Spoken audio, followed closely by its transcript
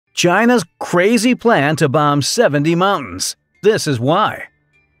China's crazy plan to bomb 70 mountains. This is why.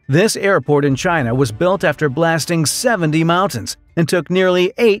 This airport in China was built after blasting 70 mountains and took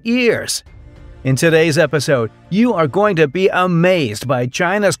nearly 8 years. In today's episode, you are going to be amazed by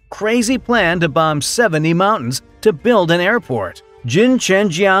China's crazy plan to bomb 70 mountains to build an airport.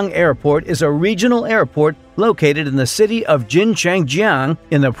 Jinchengjiang Airport is a regional airport located in the city of Jinchengjiang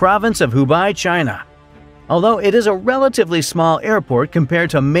in the province of Hubei, China. Although it is a relatively small airport compared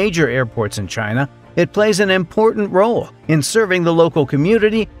to major airports in China, it plays an important role in serving the local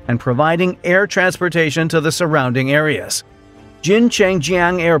community and providing air transportation to the surrounding areas.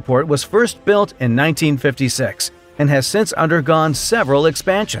 Jinchengjiang Airport was first built in 1956 and has since undergone several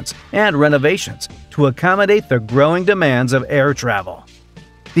expansions and renovations to accommodate the growing demands of air travel.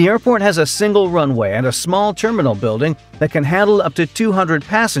 The airport has a single runway and a small terminal building that can handle up to 200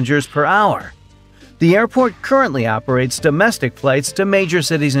 passengers per hour. The airport currently operates domestic flights to major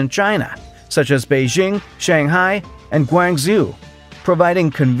cities in China, such as Beijing, Shanghai, and Guangzhou, providing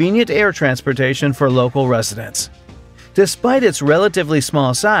convenient air transportation for local residents. Despite its relatively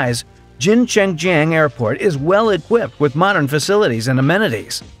small size, Jinchengjiang Airport is well equipped with modern facilities and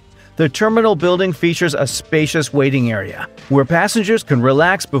amenities. The terminal building features a spacious waiting area where passengers can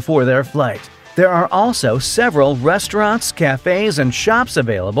relax before their flight. There are also several restaurants, cafes, and shops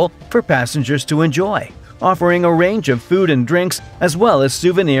available for passengers to enjoy, offering a range of food and drinks as well as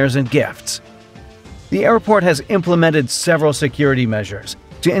souvenirs and gifts. The airport has implemented several security measures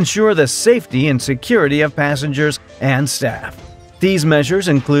to ensure the safety and security of passengers and staff. These measures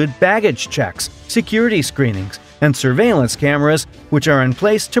include baggage checks, security screenings, and surveillance cameras, which are in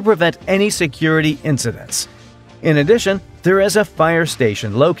place to prevent any security incidents. In addition, there is a fire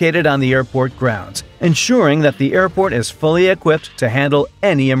station located on the airport grounds, ensuring that the airport is fully equipped to handle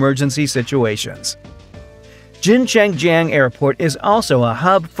any emergency situations. Jinchengjiang Airport is also a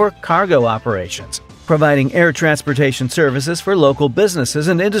hub for cargo operations, providing air transportation services for local businesses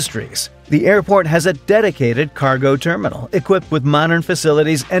and industries. The airport has a dedicated cargo terminal equipped with modern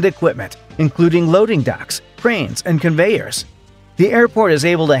facilities and equipment, including loading docks, cranes, and conveyors. The airport is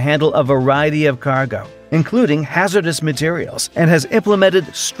able to handle a variety of cargo, including hazardous materials, and has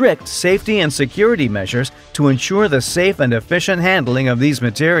implemented strict safety and security measures to ensure the safe and efficient handling of these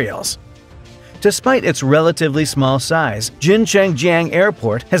materials. Despite its relatively small size, Jinchengjiang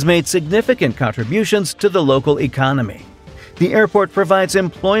Airport has made significant contributions to the local economy. The airport provides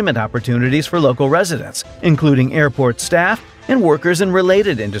employment opportunities for local residents, including airport staff and workers in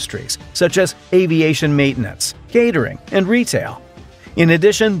related industries, such as aviation maintenance, catering, and retail. In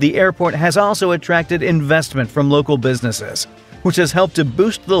addition, the airport has also attracted investment from local businesses, which has helped to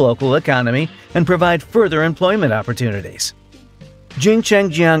boost the local economy and provide further employment opportunities.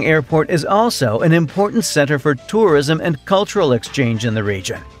 Jinchengjiang Airport is also an important center for tourism and cultural exchange in the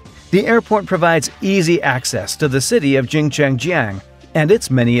region. The airport provides easy access to the city of Jinchengjiang and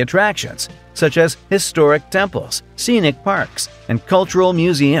its many attractions, such as historic temples, scenic parks, and cultural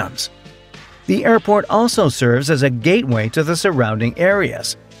museums. The airport also serves as a gateway to the surrounding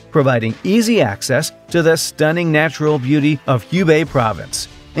areas, providing easy access to the stunning natural beauty of Hubei province,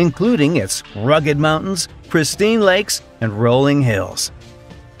 including its rugged mountains, pristine lakes, and rolling hills.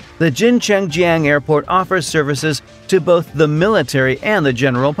 The Jinchengjiang Airport offers services to both the military and the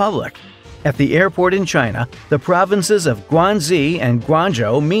general public. At the airport in China, the provinces of Guangxi and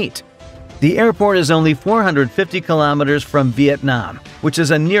Guangzhou meet. The airport is only 450 kilometers from Vietnam, which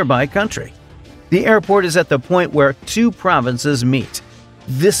is a nearby country. The airport is at the point where two provinces meet.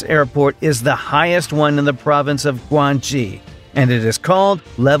 This airport is the highest one in the province of Guangxi, and it is called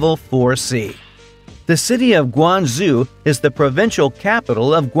Level 4C. The city of Guangzhou is the provincial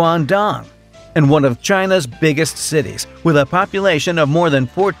capital of Guangdong and one of China's biggest cities, with a population of more than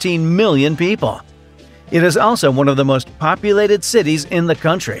 14 million people. It is also one of the most populated cities in the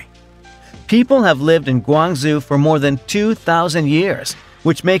country. People have lived in Guangzhou for more than 2,000 years,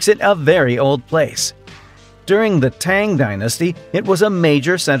 which makes it a very old place. During the Tang Dynasty, it was a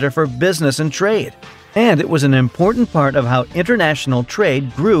major center for business and trade, and it was an important part of how international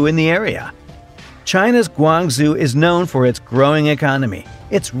trade grew in the area. China's Guangzhou is known for its growing economy,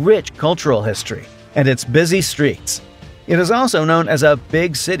 its rich cultural history, and its busy streets. It is also known as a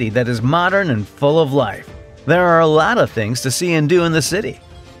big city that is modern and full of life. There are a lot of things to see and do in the city.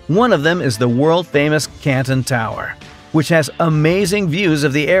 One of them is the world-famous Canton Tower, which has amazing views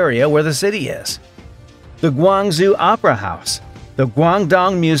of the area where the city is. The Guangzhou Opera House, the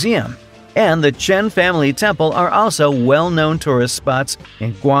Guangdong Museum, and the Chen Family Temple are also well-known tourist spots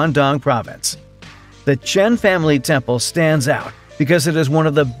in Guangdong Province. The Chen Family Temple stands out because it is one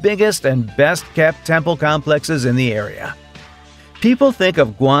of the biggest and best-kept temple complexes in the area. People think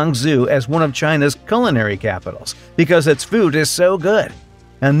of Guangzhou as one of China's culinary capitals because its food is so good,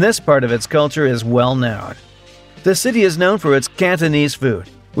 and this part of its culture is well known. The city is known for its Cantonese food,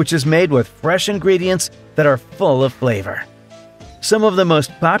 which is made with fresh ingredients that are full of flavor. Some of the most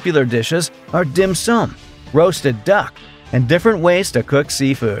popular dishes are dim sum, roasted duck, and different ways to cook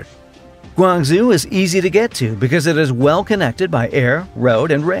seafood. Guangzhou is easy to get to because it is well connected by air, road,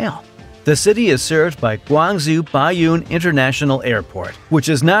 and rail. The city is served by Guangzhou Baiyun International Airport, which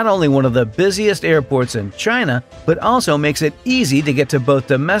is not only one of the busiest airports in China, but also makes it easy to get to both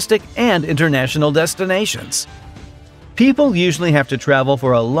domestic and international destinations. People usually have to travel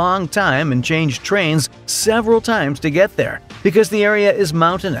for a long time and change trains several times to get there because the area is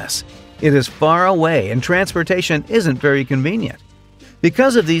mountainous. It is far away and transportation isn't very convenient.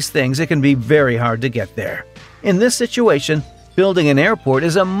 Because of these things, it can be very hard to get there. In this situation, building an airport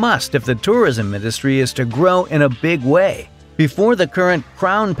is a must if the tourism industry is to grow in a big way. Before the current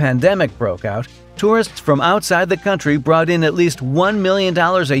crown pandemic broke out, tourists from outside the country brought in at least $1 million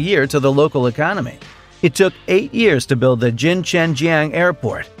a year to the local economy. It took 8 years to build the Jinchengjiang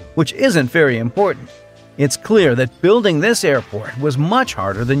Airport, which isn't very important. It's clear that building this airport was much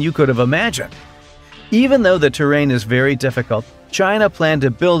harder than you could have imagined. Even though the terrain is very difficult, China planned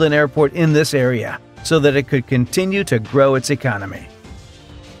to build an airport in this area so that it could continue to grow its economy.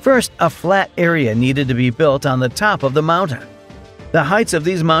 First, a flat area needed to be built on the top of the mountain. The heights of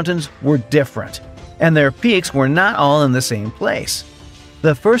these mountains were different, and their peaks were not all in the same place.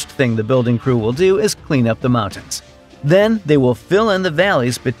 The first thing the building crew will do is clean up the mountains. Then they will fill in the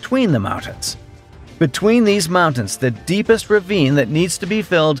valleys between the mountains. Between these mountains, the deepest ravine that needs to be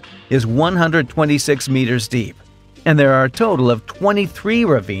filled is 126 meters deep, and there are a total of 23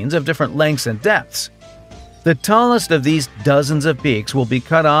 ravines of different lengths and depths. The tallest of these dozens of peaks will be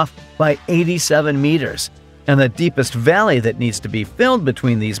cut off by 87 meters, and the deepest valley that needs to be filled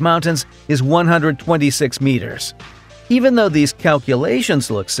between these mountains is 126 meters. Even though these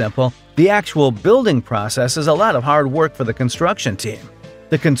calculations look simple, the actual building process is a lot of hard work for the construction team.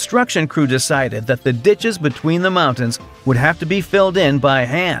 The construction crew decided that the ditches between the mountains would have to be filled in by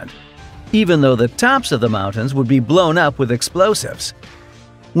hand, even though the tops of the mountains would be blown up with explosives.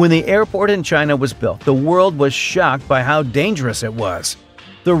 When the airport in China was built, the world was shocked by how dangerous it was.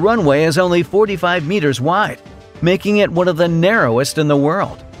 The runway is only 45 meters wide, making it one of the narrowest in the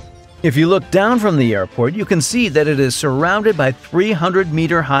world. If you look down from the airport, you can see that it is surrounded by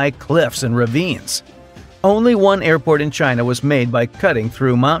 300-meter-high cliffs and ravines. Only one airport in China was made by cutting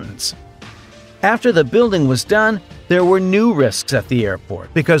through mountains. After the building was done, there were new risks at the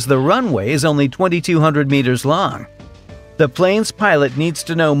airport because the runway is only 2,200 meters long. The plane's pilot needs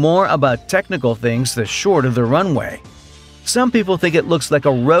to know more about technical things the shorter the runway. Some people think it looks like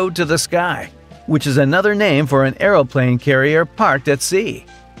a road to the sky, which is another name for an airplane carrier parked at sea.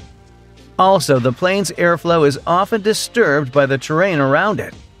 Also, the plane's airflow is often disturbed by the terrain around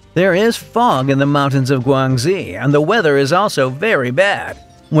it. There is fog in the mountains of Guangxi, and the weather is also very bad.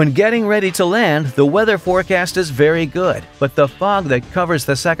 When getting ready to land, the weather forecast is very good, but the fog that covers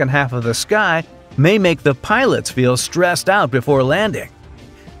the second half of the sky may make the pilots feel stressed out before landing.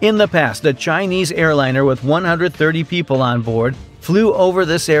 In the past, a Chinese airliner with 130 people on board flew over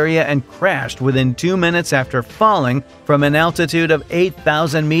this area and crashed within 2 minutes after falling from an altitude of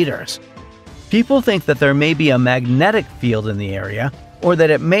 8,000 meters. People think that there may be a magnetic field in the area, or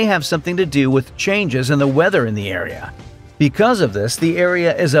that it may have something to do with changes in the weather in the area. Because of this, the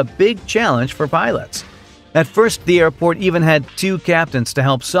area is a big challenge for pilots. At first, the airport even had 2 captains to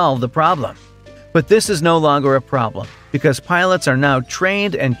help solve the problem. But this is no longer a problem because pilots are now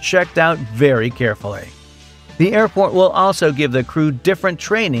trained and checked out very carefully. The airport will also give the crew different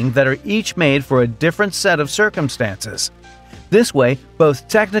training that are each made for a different set of circumstances. This way, both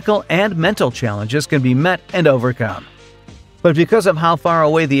technical and mental challenges can be met and overcome. But because of how far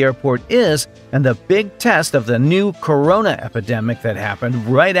away the airport is and the big test of the new corona epidemic that happened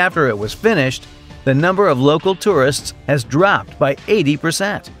right after it was finished, the number of local tourists has dropped by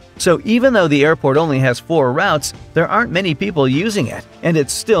 80%. So even though the airport only has 4 routes, there aren't many people using it, and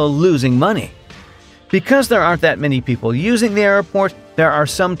it's still losing money. Because there aren't that many people using the airport, there are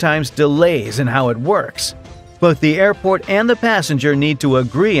sometimes delays in how it works. Both the airport and the passenger need to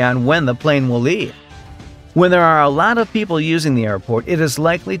agree on when the plane will leave. When there are a lot of people using the airport, it is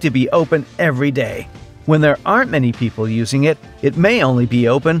likely to be open every day. When there aren't many people using it, it may only be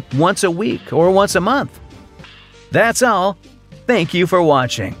open once a week or once a month. That's all. Thank you for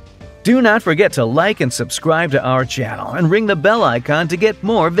watching. Do not forget to like and subscribe to our channel and ring the bell icon to get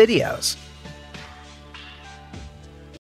more videos.